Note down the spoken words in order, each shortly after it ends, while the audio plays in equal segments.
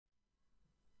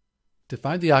To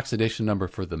find the oxidation number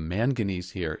for the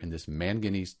manganese here in this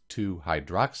manganese 2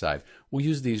 hydroxide, we'll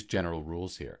use these general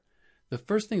rules here. The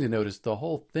first thing to note is the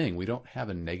whole thing, we don't have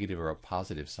a negative or a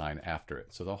positive sign after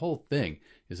it. So the whole thing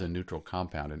is a neutral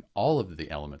compound, and all of the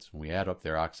elements, when we add up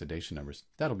their oxidation numbers,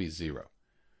 that'll be 0.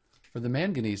 For the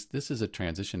manganese, this is a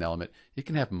transition element. It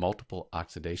can have multiple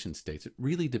oxidation states. It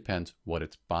really depends what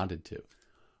it's bonded to.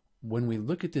 When we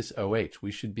look at this OH,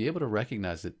 we should be able to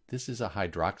recognize that this is a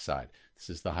hydroxide. This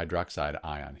is the hydroxide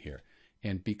ion here.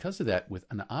 And because of that, with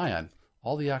an ion,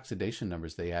 all the oxidation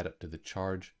numbers, they add up to the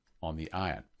charge on the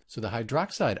ion. So the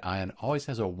hydroxide ion always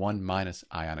has a 1-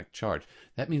 ionic charge.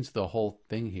 That means the whole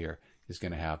thing here is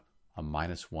going to have a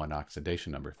 -1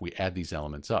 oxidation number if we add these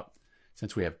elements up.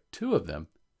 Since we have 2 of them,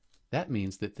 that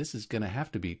means that this is going to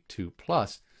have to be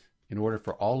 2+ in order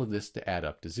for all of this to add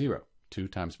up to 0. 2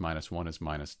 times -1 is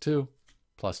 -2,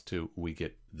 plus 2, we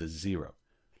get the 0.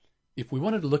 If we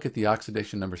wanted to look at the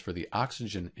oxidation numbers for the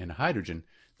oxygen and hydrogen,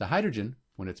 the hydrogen,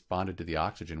 when it's bonded to the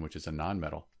oxygen, which is a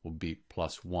nonmetal, will be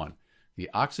 +1. The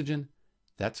oxygen,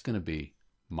 that's going to be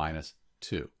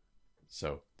 -2.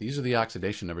 So these are the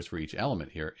oxidation numbers for each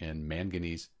element here in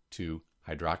manganese 2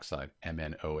 hydroxide,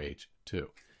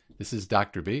 MnOH2. This is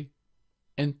Dr. B,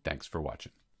 and thanks for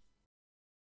watching.